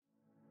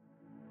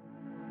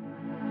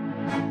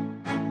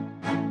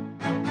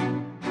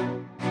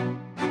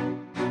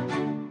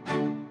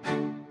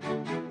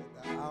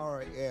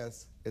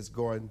is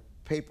going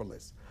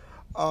paperless.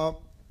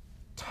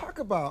 Talk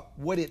about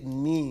what it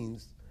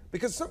means,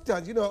 because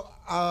sometimes,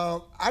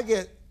 I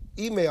get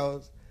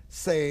emails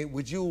saying,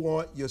 would you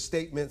want your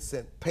statement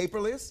sent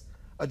paperless,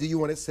 or do you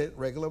want it sent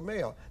regular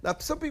mail? Now,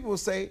 some people will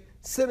say,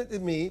 send it to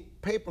me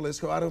paperless,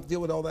 because I don't deal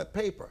with all that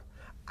paper.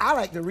 I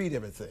like to read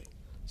everything,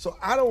 so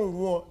I don't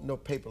want no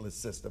paperless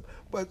system.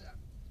 But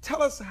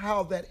tell us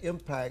how that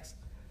impacts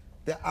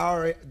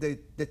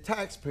the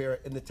taxpayer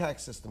and the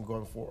tax system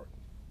going forward.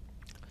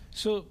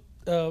 So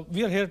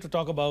we are here to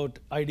talk about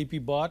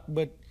IDP bot,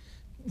 but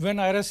when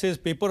IRS says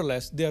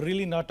paperless, they are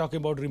really not talking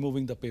about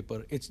removing the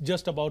paper. It's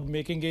just about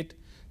making it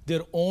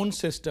their own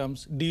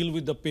systems deal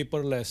with the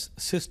paperless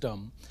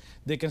system.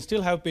 They can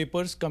still have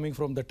papers coming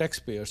from the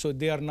taxpayer, so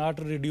they are not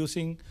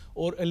reducing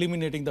or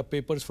eliminating the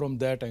papers from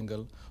that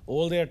angle.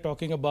 All they are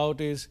talking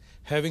about is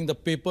having the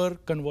paper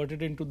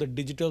converted into the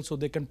digital so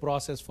they can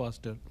process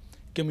faster,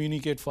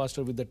 communicate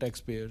faster with the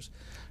taxpayers,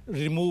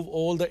 remove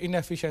all the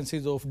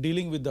inefficiencies of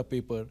dealing with the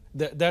paper.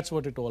 That's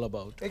what it's all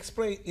about.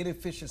 Explain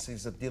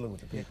inefficiencies of dealing with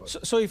the paper.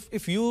 So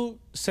if you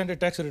send a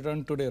tax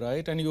return today,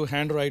 right, and you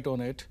handwrite on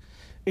it,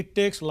 it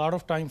takes a lot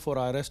of time for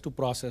IRS to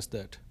process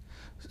that.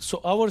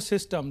 So our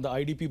system, the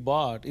IDP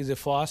bot, is a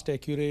fast,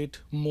 accurate,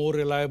 more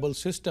reliable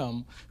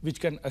system which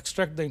can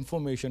extract the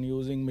information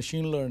using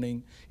machine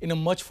learning in a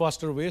much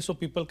faster way so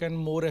people can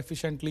more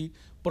efficiently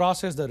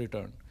process the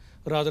return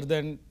rather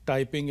than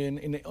typing in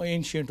an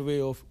ancient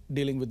way of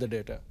dealing with the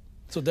data.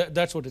 So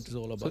that's what it is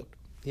all about. So,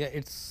 yeah,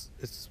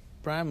 it's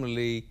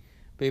primarily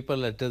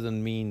paperless.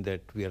 Doesn't mean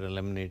that we are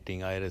eliminating,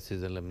 IRS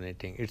is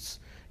eliminating. It's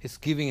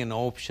giving an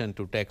option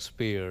to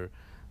taxpayer.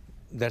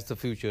 That's the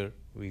future.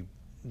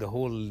 The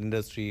whole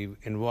industry,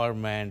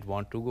 environment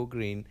want to go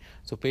green.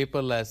 So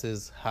paperless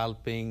is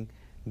helping,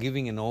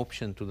 giving an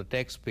option to the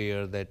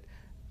taxpayer that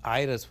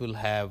IRS will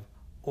have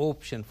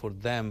option for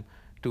them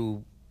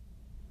to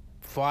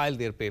file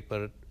their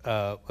paper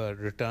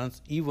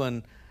returns,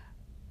 even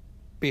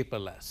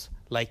paperless.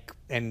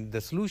 And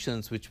the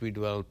solutions which we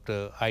developed,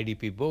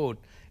 IDP board,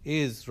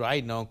 is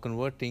right now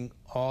converting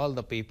all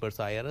the papers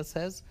IRS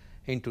has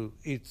into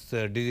its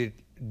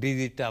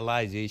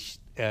digitalization.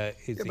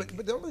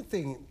 But the only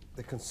thing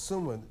the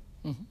consumer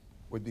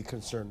would be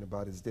concerned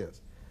about is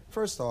this.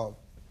 First off,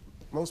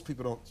 most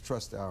people don't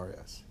trust the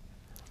IRS.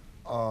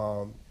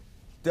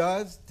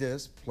 Does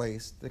this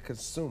place the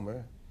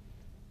consumer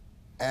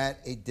at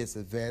a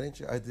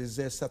disadvantage? Or is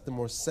there something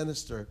more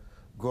sinister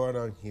going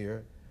on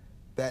here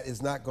that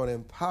is not going to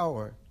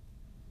empower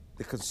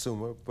the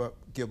consumer but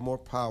give more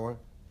power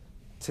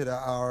to the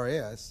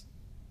IRS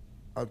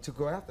to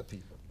go after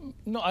people?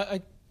 No,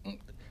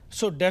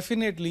 so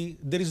definitely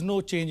there is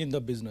no change in the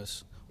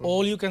business.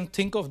 All you can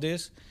think of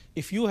this,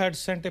 if you had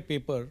sent a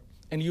paper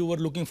and you were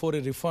looking for a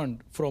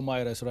refund from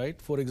IRS,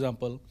 right? For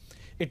example,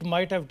 it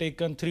might have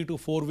taken 3 to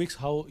 4 weeks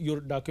how your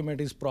document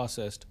is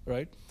processed,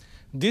 right?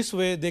 This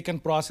way they can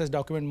process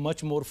document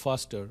much more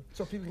faster.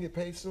 So people can get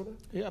paid sooner?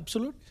 Yeah,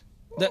 absolutely.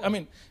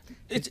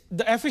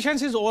 The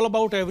efficiency is all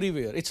about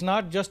everywhere. It's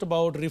not just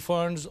about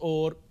refunds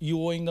or you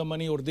owing the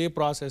money or they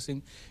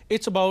processing.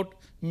 It's about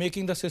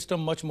making the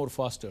system much more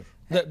faster.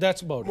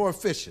 That's about more it.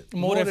 Efficient.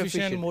 More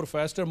efficient, more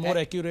faster, more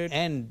accurate.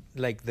 And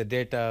like the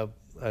data,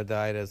 the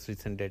IRS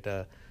recent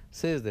data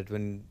says that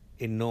when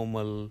a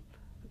normal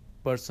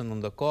person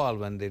on the call,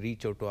 when they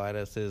reach out to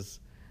IRS,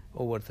 is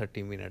over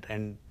 30 minutes.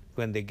 And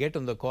when they get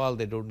on the call,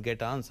 they don't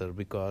get answer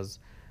because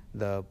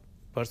the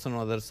person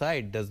on the other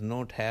side does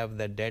not have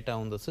that data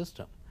on the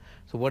system.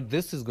 So what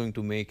this is going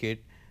to make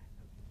it,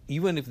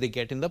 even if they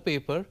get in the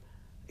paper,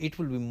 it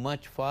will be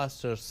much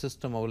faster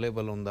system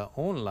available on the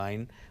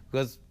online,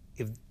 because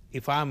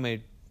if I'm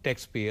a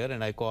taxpayer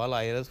and I call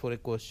IRS for a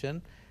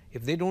question,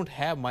 if they don't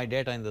have my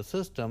data in the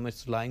system,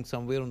 it's lying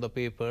somewhere on the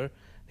paper,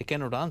 they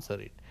cannot answer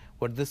it.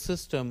 What this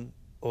system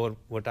or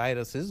what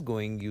IRS is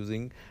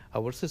using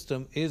our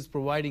system is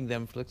providing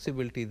them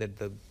flexibility that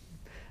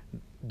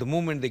the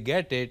moment they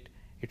get it,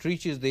 it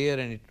reaches there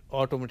and it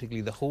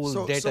automatically the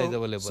whole data is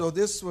available. So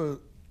this will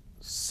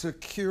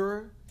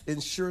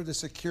ensure the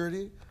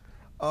security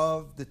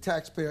of the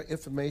taxpayer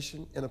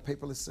information in a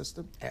paperless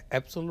system?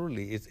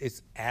 Absolutely.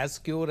 It's as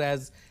secure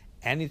as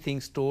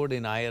anything stored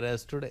in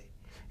IRS today.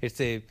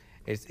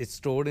 It's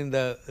stored in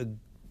the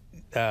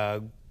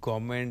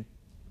government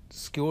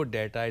secure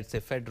data. It's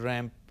a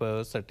FedRAMP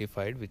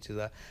certified, which is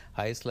the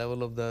highest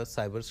level of the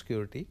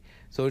cybersecurity.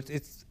 So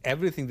it's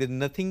everything. There's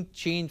nothing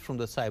changed from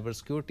the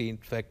cybersecurity. In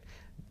fact,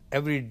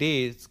 every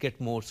day it's get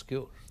more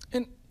secure.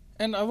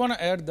 And I want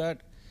to add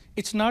that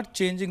it's not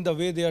changing the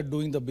way they are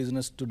doing the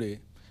business today.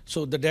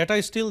 So the data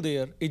is still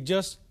there. It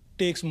just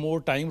takes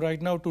more time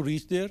right now to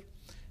reach there.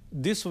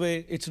 This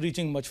way, it's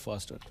reaching much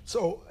faster.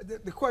 So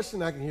the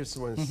question I can hear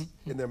someone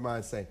in their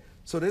mind saying,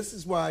 so this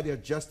is why they're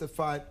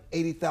justified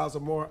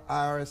 80,000 more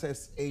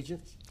IRS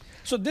agents?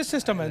 So this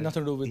system has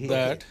nothing to do with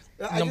that,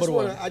 number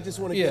one. I just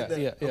want to get that.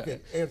 Yeah. Okay,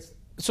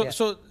 answer.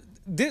 So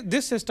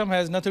this system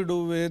has nothing to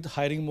do with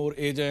hiring more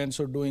agents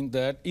or doing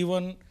that.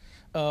 Even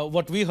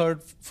what we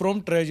heard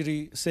from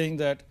Treasury saying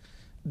that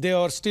they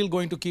are still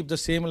going to keep the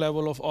same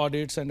level of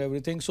audits and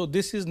everything. So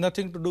this is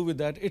nothing to do with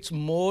that. It's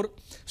more,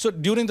 so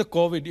during the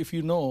COVID, if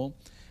you know,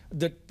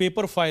 that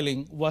paper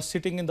filing was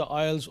sitting in the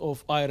aisles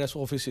of IRS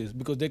offices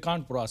because they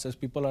can't process,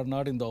 people are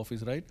not in the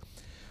office, right?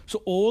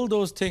 So all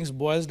those things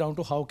boils down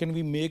to how can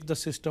we make the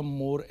system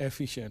more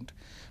efficient?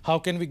 How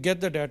can we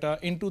get the data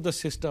into the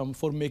system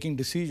for making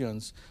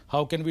decisions?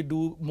 How can we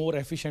do more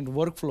efficient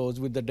workflows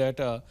with the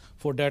data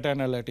for data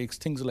analytics,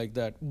 things like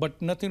that?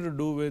 But nothing to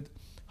do with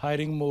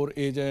hiring more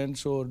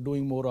agents or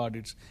doing more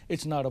audits.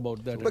 It's not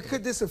about that. But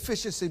could this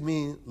efficiency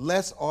mean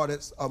less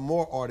audits or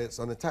more audits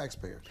on the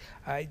taxpayers?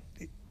 As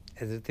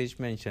Ritesh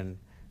mentioned,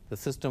 the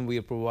system we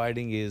are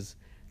providing is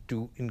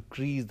to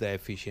increase the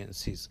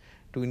efficiencies,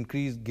 to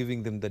increase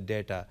giving them the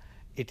data.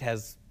 It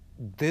has,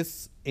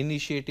 this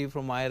initiative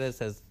from IRS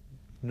has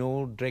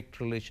no direct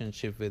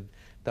relationship with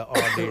the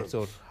audits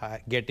or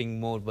getting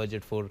more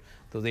budget for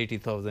those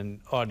 80,000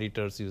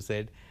 auditors you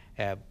said.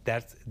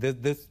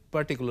 This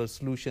particular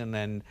solution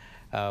and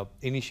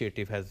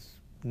initiative has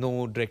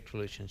no direct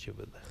relationship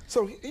with that.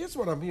 So here's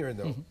what I'm hearing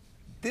though.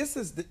 This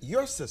is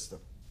your system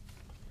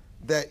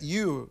that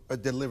you are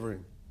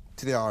delivering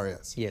to the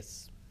IRS.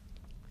 Yes.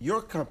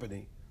 Your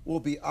company will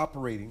be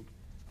operating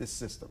this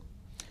system.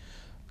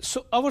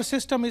 So our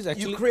system is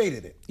actually... You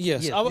created it.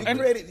 Yes.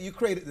 Yes. You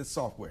created the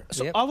software.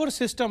 So our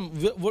system,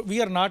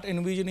 we are not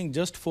envisioning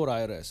just for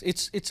IRS.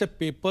 It's a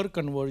paper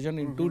conversion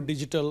into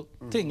digital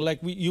thing. Like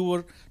you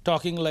were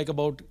talking like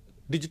about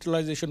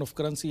digitalization of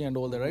currency and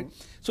all that, right?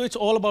 So it's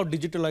all about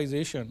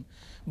digitalization.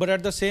 But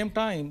at the same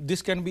time,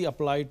 this can be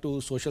applied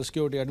to Social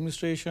Security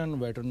Administration,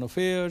 Veteran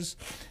Affairs,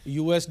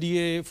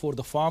 USDA for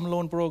the farm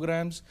loan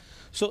programs.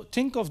 So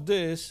think of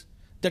this,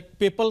 that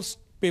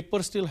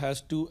paper still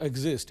has to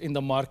exist in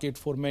the market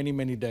for many,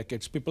 many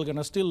decades. People are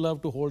gonna still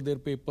love to hold their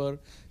paper,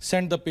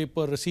 send the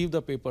paper, receive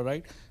the paper,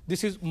 right?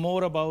 This is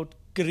more about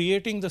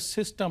creating the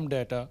system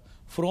data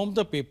from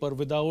the paper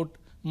without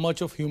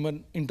much of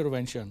human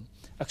intervention,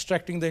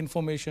 extracting the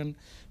information,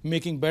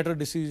 making better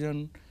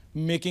decision,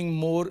 making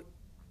more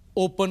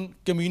open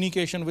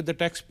communication with the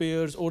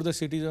taxpayers or the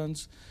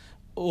citizens,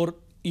 or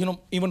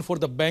even for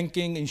the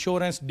banking,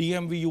 insurance,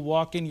 DMV, you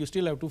walk in, you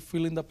still have to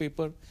fill in the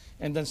paper,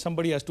 and then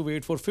somebody has to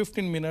wait for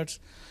 15 minutes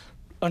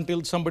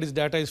until somebody's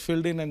data is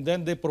filled in, and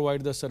then they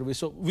provide the service.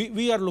 So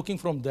we are looking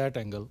from that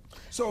angle.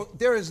 So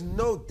there is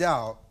no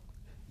doubt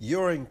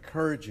you're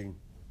encouraging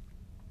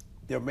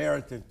the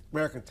American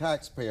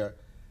taxpayer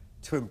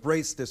to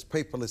embrace this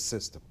paperless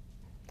system.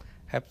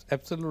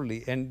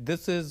 Absolutely, and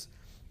this is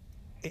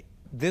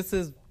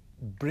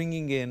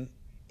bringing in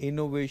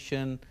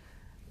innovation,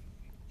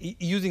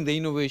 using the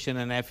innovation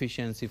and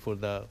efficiency for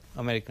the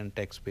American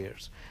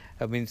taxpayers.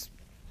 I mean,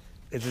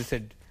 as I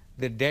said,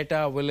 the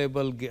data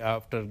available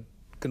after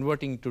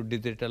converting to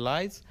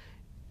digitalize,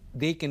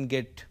 they can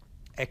get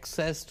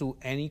access to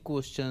any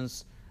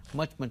questions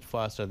much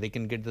faster. They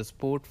can get the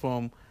support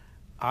from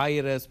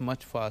IRS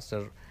much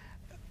faster.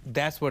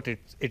 That's what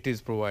it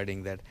is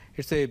providing. That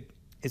it's an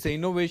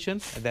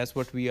innovation. And that's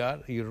what we are.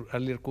 Your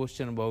earlier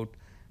question about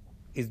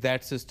is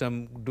that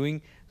system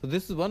doing? So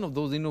this is one of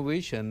those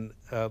innovation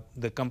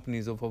the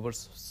companies of our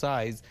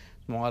size,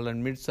 small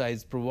and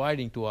mid-size,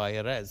 providing to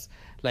IRS.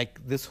 Like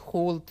this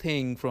whole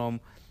thing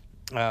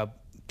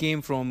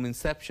came from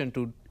inception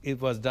to it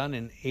was done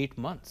in 8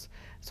 months.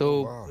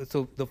 So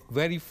so the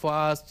very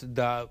fast,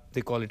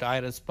 they call it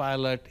IRS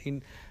pilot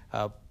in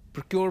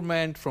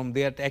procurement, from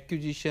their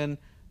acquisition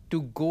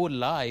to go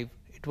live,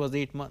 it was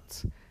 8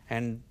 months.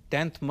 And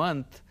 10th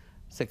month,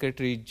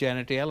 Secretary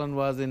Janet Yellen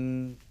was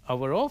in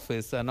our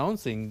office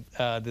announcing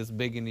this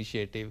big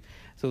initiative.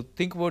 So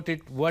think about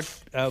it, what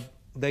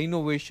the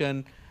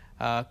innovation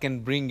can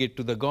bring it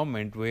to the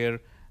government, where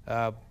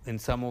in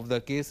some of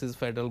the cases,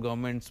 federal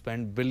government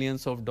spent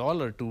billions of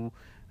dollars to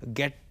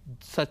get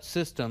such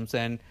systems.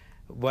 And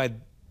by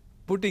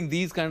putting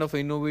these kind of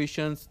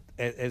innovations,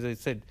 as I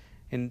said,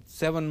 in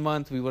 7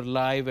 months we were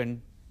live,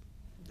 and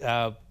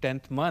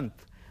 10th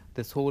month,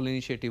 this whole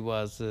initiative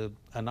was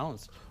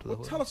announced.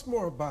 Tell us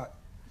more about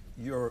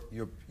your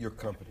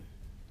company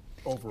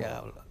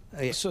overall.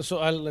 Yeah. So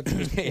I'll let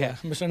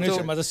Mr.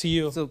 Nisham, as a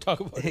CEO, talk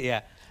about it.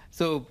 Yeah.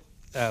 So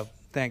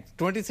thanks.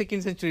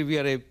 22nd Century, we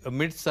are a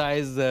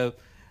mid-size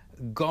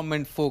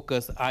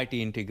government-focused IT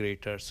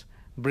integrators,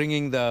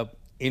 bringing the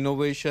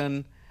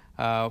innovation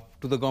to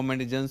the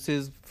government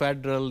agencies,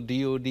 federal,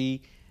 DoD,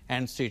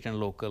 and state and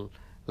local.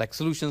 Like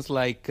solutions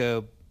like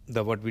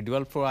what we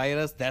develop for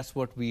IRS, that's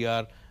what we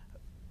are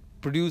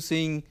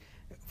producing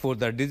for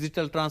the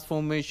digital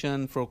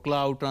transformation, for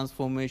cloud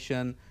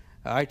transformation,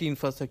 IT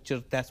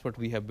infrastructure. That's what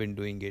we have been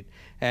doing it.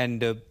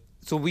 And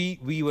so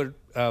we were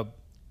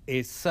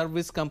a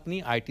service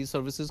company, IT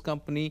services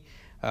company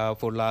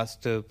for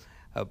last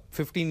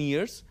 15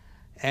 years.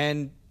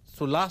 And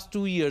so last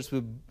 2 years,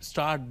 we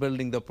start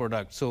building the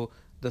product. So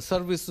the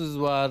services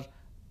were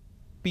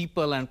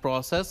people and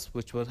process,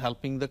 which was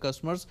helping the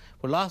customers.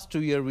 For last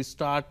 2 years, we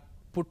start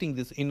putting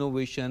this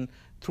innovation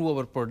through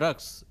our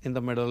products in the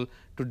middle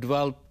to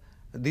develop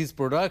these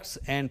products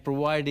and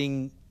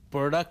providing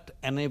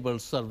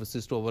product-enabled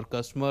services to our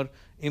customer,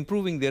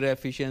 improving their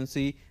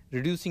efficiency,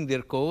 reducing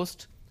their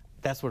cost.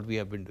 That's what we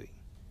have been doing.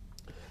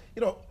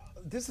 You know,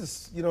 this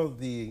is, you know,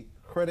 the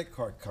credit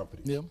card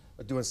companies Yeah.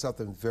 are doing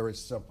something very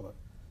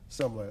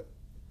similar.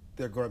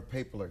 They're going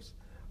paperless.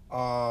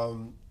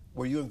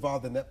 Were you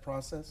involved in that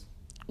process?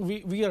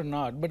 We are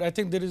not, but I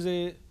think there is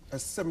a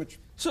Symmetry.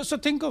 So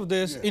think of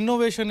this, Yeah.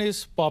 innovation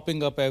is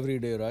popping up every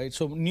day, right?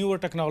 So newer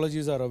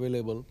technologies are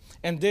available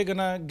and they're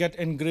gonna get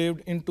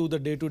engraved into the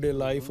day-to-day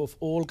life of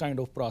all kind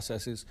of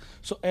processes.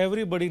 So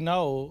everybody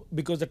now,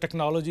 because the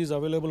technology is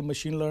available,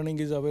 machine learning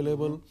is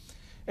available,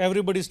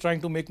 everybody's trying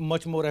to make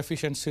much more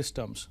efficient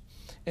systems.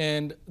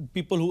 And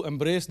people who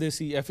embrace, they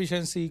see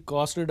efficiency,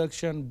 cost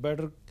reduction,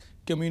 better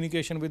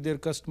communication with their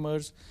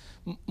customers,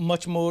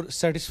 much more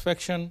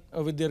satisfaction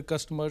with their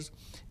customers.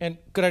 And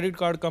credit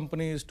card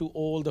companies to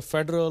all the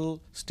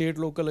federal, state,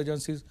 local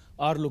agencies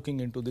are looking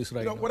into this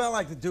right You know, now. what I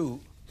like to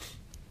do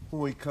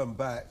when we come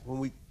back, when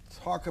we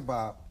talk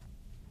about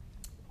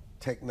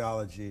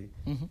technology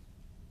and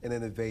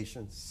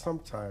innovation,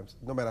 sometimes,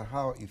 no matter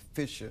how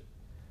efficient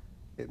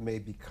it may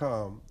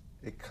become,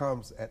 it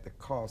comes at the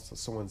cost of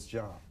someone's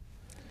job.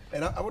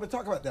 And I want to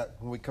talk about that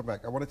when we come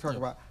back. I want to talk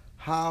about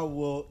how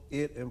will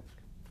it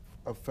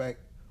affect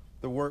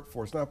the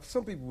workforce. Now,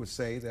 some people would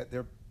say that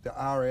the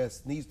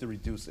IRS needs to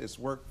reduce its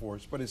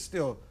workforce, but it's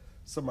still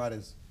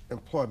somebody's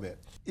employment.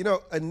 You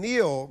know,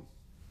 Anil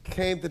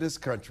came to this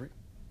country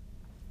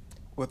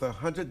with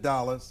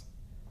 $100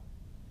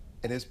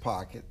 in his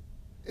pocket.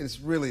 It's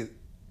really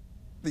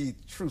the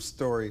true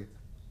story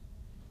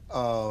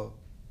of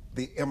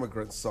the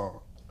immigrant song.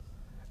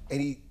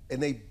 And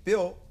they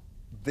built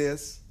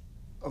this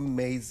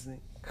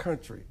amazing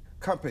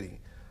company.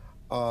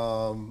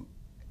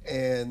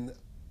 And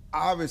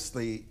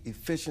obviously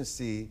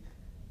efficiency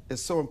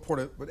is so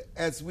important, but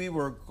as we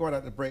were going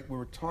out the break, we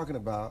were talking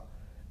about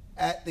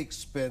at the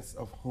expense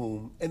of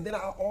whom. And then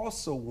I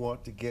also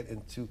want to get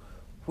into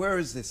where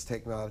is this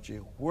technology?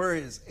 Where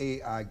is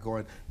AI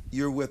going?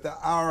 You're with the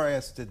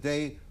IRS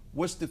today.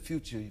 What's the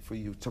future for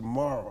you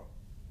tomorrow?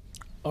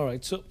 All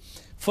right, so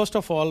first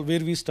of all, where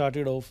we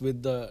started off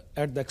with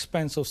at the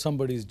expense of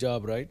somebody's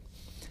job, right?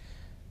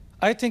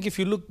 I think if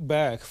you look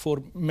back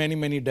for many,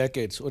 many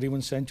decades or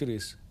even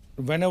centuries,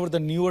 whenever the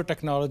newer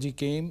technology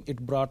came,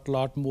 it brought a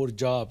lot more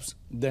jobs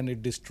than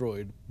it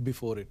destroyed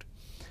before it.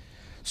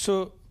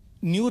 So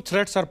new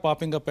threats are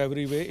popping up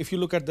everywhere. If you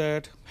look at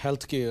that,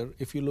 healthcare,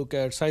 if you look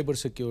at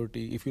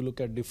cybersecurity, if you look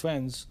at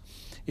defense,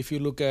 if you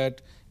look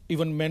at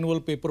even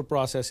manual paper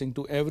processing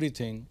to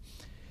everything,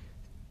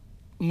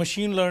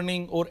 machine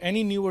learning or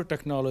any newer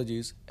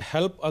technologies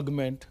help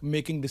augment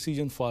making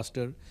decisions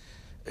faster.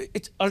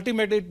 It's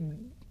ultimately it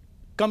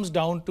comes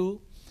down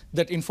to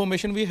that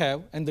information we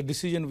have and the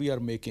decision we are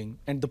making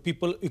and the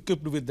people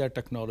equipped with that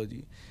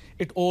technology.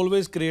 It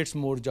always creates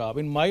more job.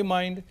 In my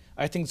mind,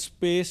 I think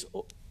space,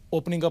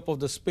 opening up of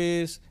the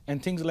space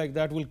and things like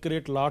that will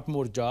create a lot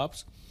more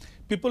jobs.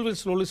 People will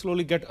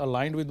slowly get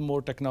aligned with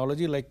more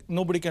technology, like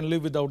nobody can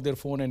live without their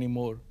phone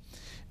anymore.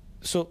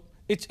 So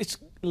it's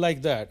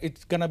like that.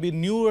 It's gonna be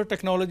newer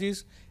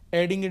technologies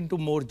adding into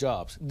more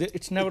jobs.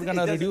 It's never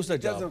gonna reduce the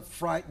job. It doesn't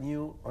frighten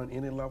you on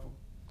any level?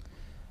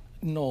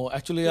 No,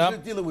 actually, You're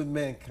dealing with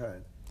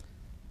mankind.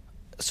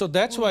 So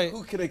that's why.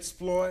 Who can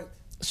exploit?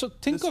 So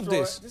think of destroy?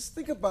 this. Just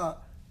think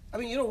about. I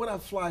mean, you know, when I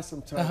fly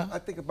sometimes, I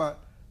think about.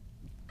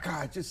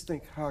 God, just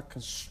think how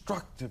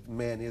constructive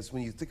man is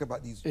when you think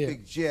about these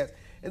big jets,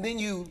 and then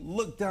you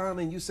look down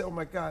and you say, "Oh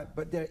my God!"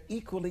 But they're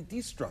equally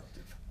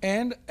destructive.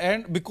 And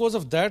because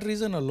of that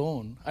reason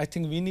alone, I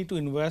think we need to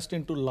invest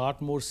into a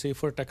lot more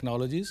safer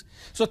technologies.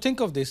 So think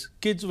of this: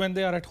 kids when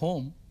they are at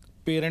home,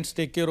 parents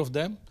take care of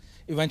them.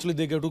 Eventually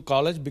they go to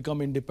college,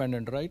 become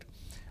independent, right?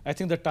 I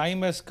think the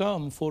time has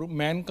come for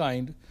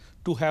mankind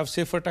to have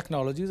safer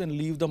technologies and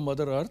leave the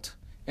Mother Earth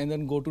and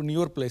then go to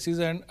newer places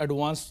and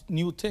advance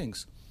new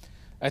things.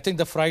 I think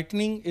the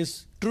frightening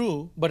is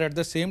true, but at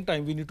the same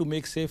time, we need to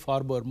make safe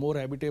harbor, more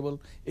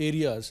habitable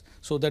areas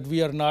so that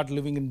we are not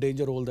living in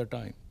danger all the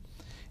time.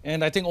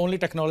 And I think only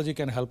technology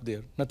can help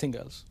there, nothing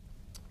else.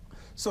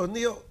 So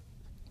Neil,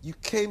 you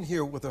came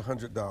here with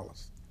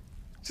 $100.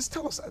 Just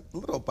tell us a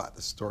little about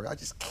the story. I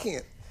just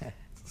can't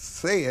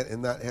say it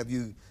and not have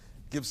you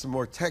give some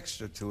more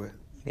texture to it.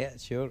 Yeah,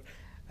 sure.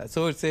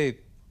 So it's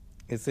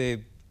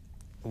a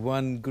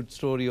one good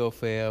story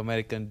of an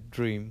American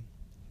dream.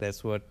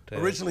 That's what.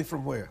 Originally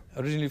from where?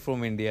 Originally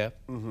from India.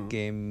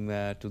 Came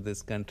to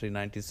this country in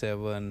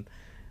 '97.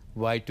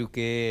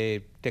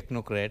 Y2K,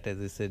 technocrat, as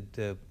I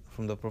said,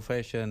 from the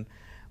profession.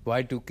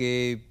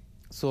 Y2K,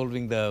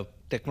 solving the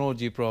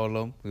technology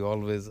problem. We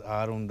always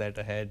are on that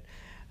ahead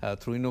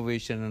through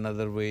innovation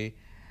another way.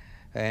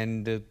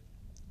 And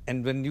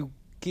when you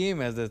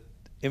came as an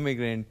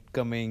immigrant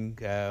coming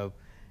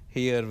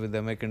here with the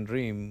American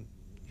dream,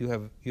 you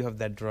have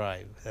that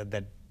drive.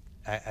 That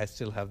I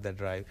still have that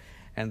drive,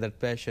 and that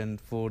passion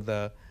for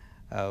the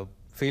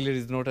failure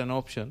is not an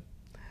option.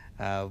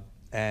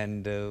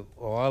 And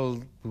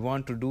all we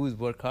want to do is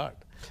work hard.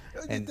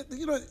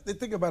 You know, the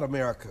thing about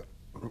America,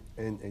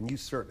 and you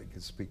certainly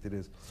can speak to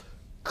this,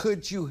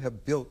 could you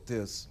have built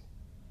this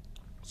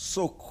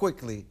so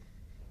quickly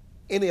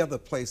any other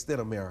place than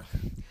America?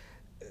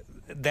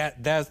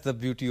 That's the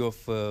beauty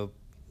of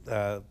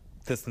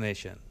this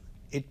nation.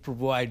 It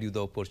provides you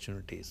the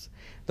opportunities.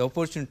 The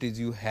opportunities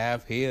you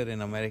have here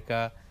in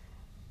America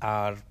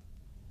are,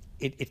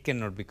 it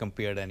cannot be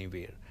compared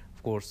anywhere.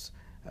 Of course,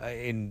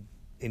 in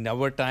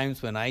our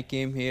times when I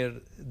came here,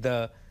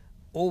 the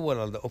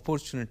overall, the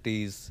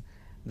opportunities,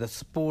 the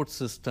support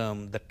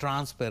system, the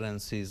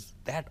transparencies,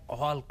 that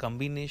all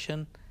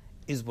combination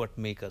is what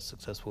make us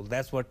successful.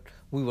 That's what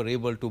we were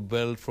able to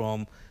build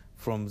from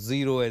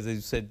zero, as you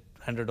said,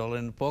 $100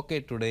 in the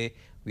pocket. Today,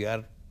 we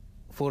are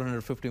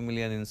 450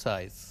 million in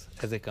size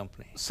as a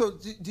company. So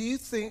do you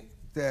think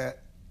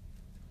that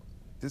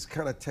this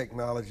kind of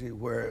technology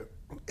where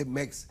it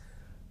makes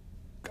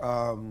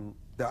the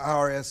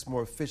IRS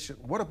more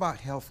efficient, what about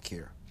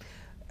healthcare?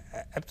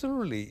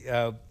 Absolutely.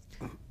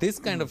 This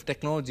kind of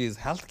technology is,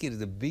 healthcare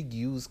is a big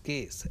use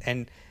case,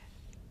 and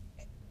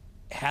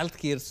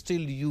healthcare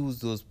still use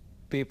those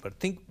paper.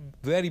 Think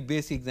very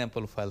basic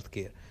example of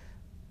healthcare.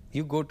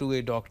 You go to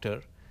a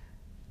doctor,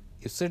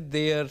 you sit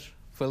there,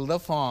 fill the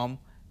form,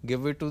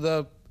 give it to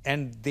the,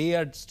 and they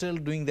are still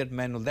doing that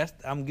manual.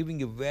 I'm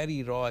giving a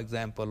very raw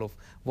example of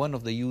one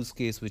of the use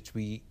case which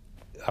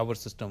our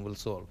system will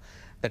solve.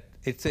 That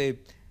it's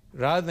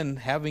rather than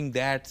having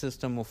that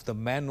system of the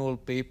manual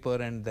paper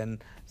and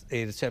then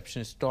a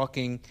receptionist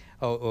talking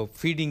or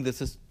feeding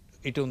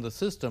it on the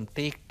system,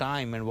 take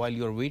time, and while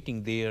you're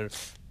waiting there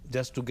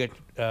just to get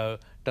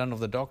turn of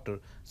the doctor.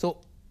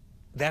 So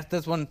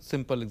that's one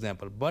simple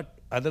example. But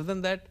other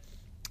than that,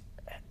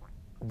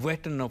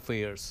 Veteran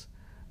Affairs,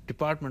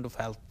 Department of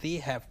Health, they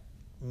have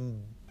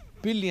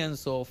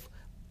billions of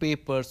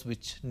papers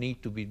which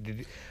need to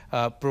be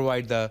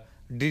provide the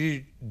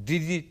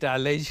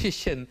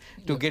digitalization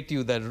to get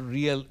you the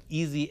real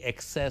easy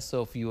access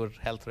of your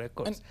health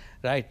records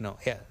right now.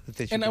 Yeah,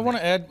 and I want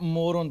to add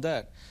more on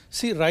that.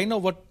 See, right now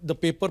what the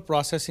paper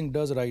processing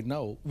does right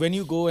now, when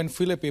you go and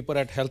fill a paper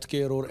at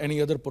healthcare or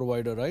any other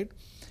provider, right?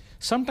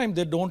 Sometimes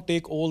they don't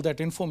take all that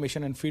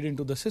information and feed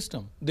into the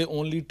system. They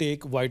only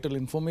take vital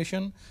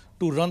information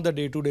to run the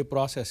day-to-day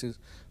processes.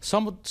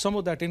 Some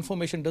of that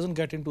information doesn't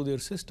get into their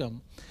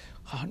system.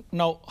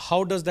 Now,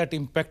 how does that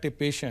impact a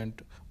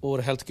patient or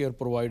healthcare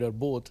provider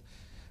both?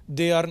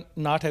 They are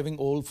not having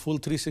all full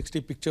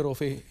 360 picture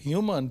of a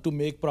human to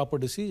make proper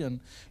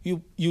decision.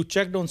 You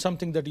checked on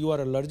something that you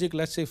are allergic,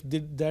 let's say if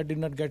that did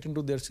not get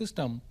into their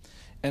system,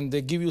 and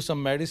they give you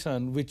some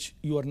medicine which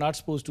you are not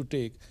supposed to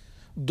take.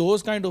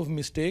 Those kind of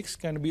mistakes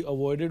can be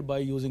avoided by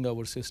using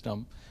our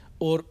system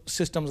or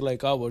systems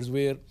like ours,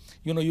 where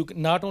you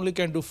not only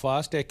can do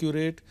fast,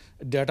 accurate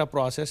data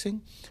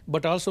processing,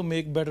 but also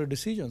make better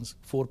decisions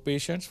for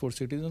patients, for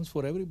citizens,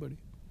 for everybody.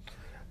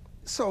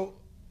 So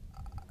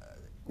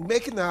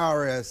making the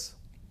IRS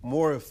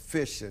more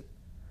efficient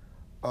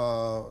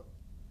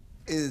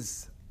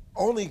is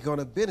only going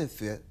to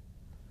benefit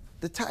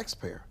the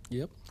taxpayer.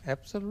 Yep.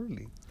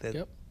 Absolutely.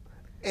 Yep.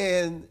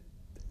 And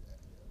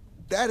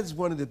that is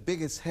one of the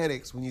biggest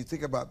headaches when you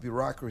think about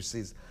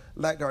bureaucracies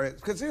like the IRS.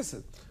 Because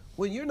listen,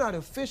 when you're not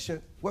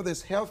efficient, whether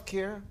it's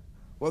healthcare,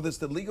 whether it's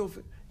the legal,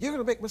 you're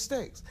going to make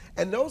mistakes.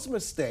 And those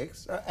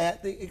mistakes are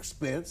at the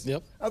expense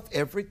of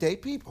everyday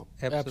people.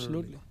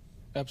 Absolutely.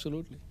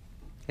 Absolutely.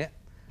 Yeah.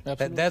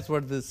 Absolutely. That's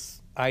what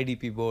this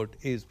IDP board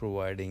is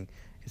providing.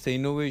 It's an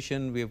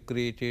innovation we have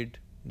created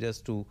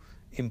just to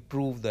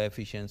improve the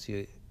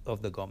efficiency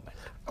of the government.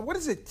 What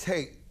does it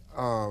take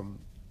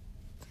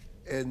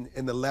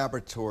in the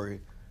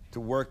laboratory to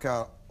work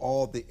out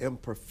all the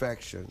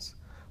imperfections?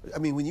 I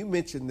mean, when you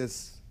mentioned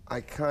this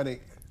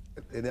iconic,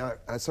 and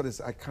I saw this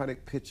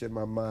iconic picture in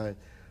my mind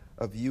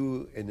of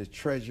you and the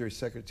Treasury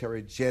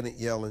Secretary Janet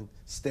Yellen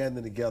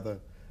standing together,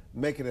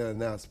 making an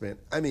announcement.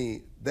 I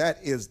mean, that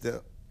is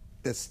the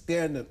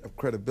standard of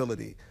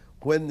credibility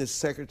when the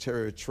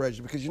Secretary of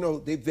Treasury,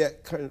 because they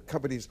vet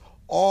companies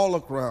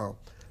all around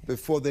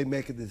before they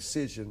make a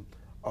decision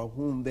of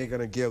whom they're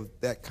going to give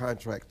that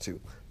contract to.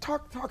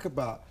 Talk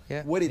about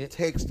what it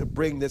takes to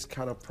bring this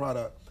kind of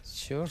product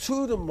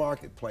to the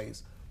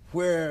marketplace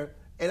where,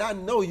 and I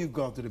know you've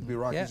gone through the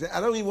bureaucracy. I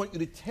don't even want you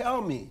to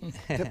tell me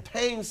the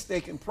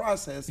painstaking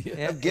process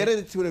of getting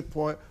it to the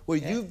point where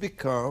you've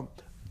become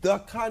the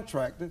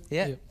contractor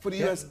for the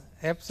U.S.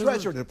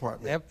 Treasury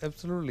Department.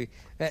 Absolutely.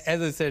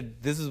 As I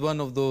said, this is one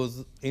of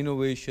those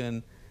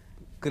innovation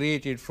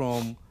created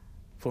from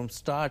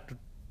start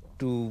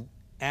to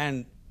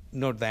end,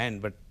 not the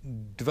end, but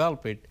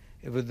develop it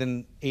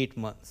within 8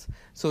 months.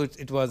 So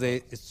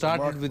it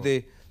started with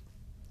a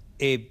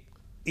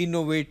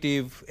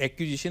innovative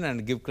acquisition,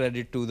 and give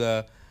credit to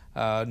the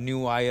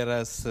new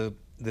IRS,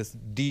 this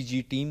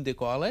DG team they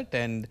call it,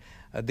 and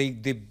they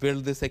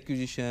built this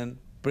acquisition,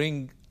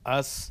 bring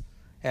us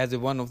as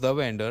one of the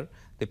vendor.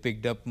 They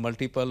picked up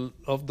multiple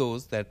of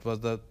those. That was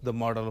the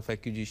model of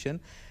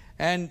acquisition,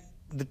 and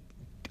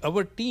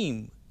our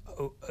team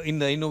in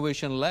the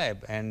innovation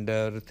lab, and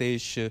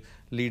Ritesh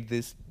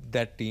lead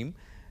that team.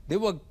 They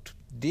worked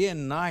day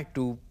and night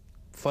to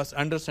first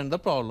understand the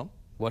problem,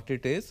 what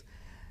it is,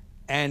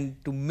 and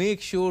to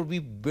make sure we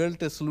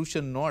built a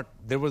solution. Not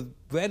there was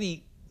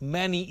very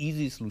many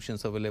easy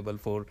solutions available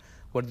for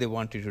what they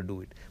wanted to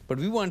do it, but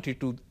we wanted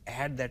to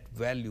add that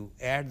value,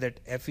 add that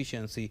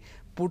efficiency,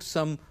 put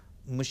some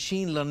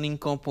machine learning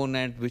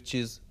component which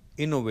is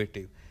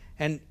innovative,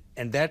 and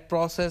that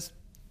process,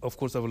 of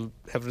course, I will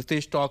have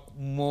Ritesh talk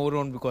more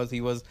on because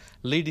he was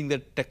leading the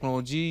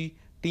technology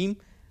team,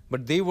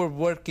 but they were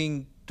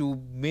working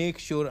to make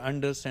sure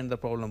understand the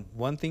problem.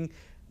 One thing,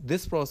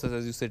 this process,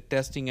 as you said,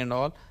 testing and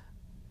all,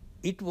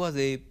 it was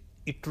a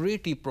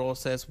iterative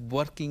process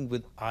working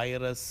with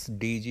IRS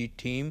DG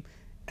team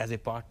as a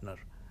partner.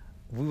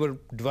 We were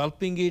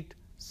developing it,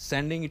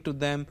 sending it to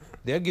them,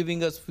 they're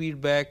giving us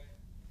feedback.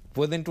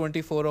 Within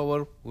 24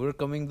 hours, we're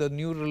coming the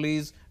new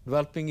release,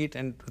 developing it,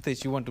 and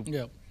Ritesh, you want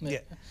to? Yeah.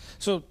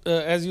 So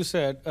as you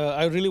said,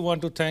 I really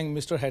want to thank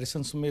Mr.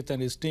 Harrison Smith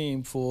and his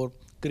team for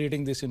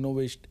creating this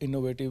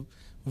innovative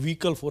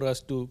vehicle for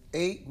us to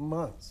 8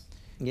 months.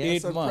 Yeah.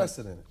 8 That's months.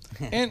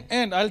 unprecedented.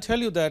 And I'll tell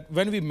you that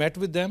when we met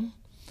with them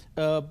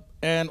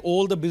and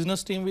all the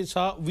business team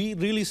we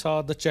really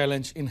saw the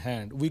challenge in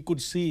hand. We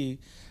could see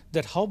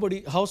that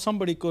how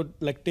somebody could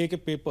like take a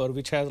paper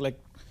which has like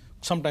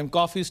sometimes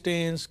coffee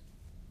stains,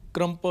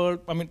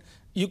 crumpled. I mean,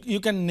 you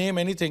can name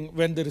anything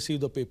when they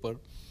receive the paper,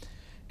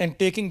 and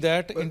taking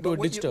that into a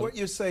digital. What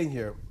you're saying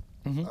here,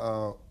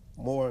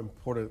 more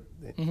important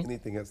than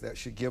anything else, that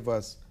should give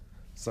us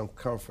some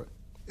comfort,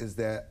 is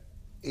that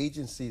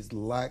agencies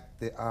like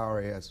the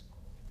IRS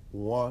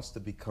wants to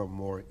become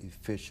more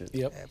efficient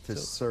to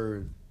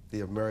serve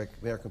the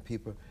American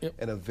people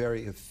in a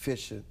very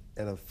efficient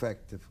and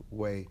effective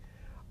way.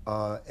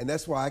 And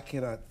that's why I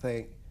cannot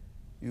thank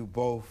you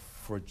both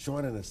for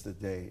joining us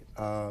today,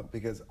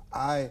 because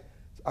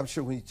I'm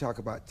sure when you talk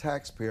about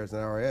taxpayers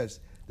and IRS,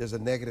 there's a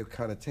negative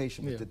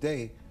connotation, but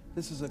today,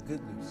 this is a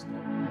good news story.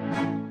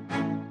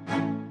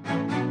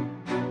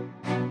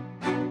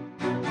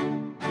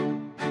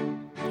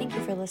 Thank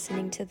you for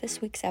listening to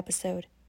this week's episode.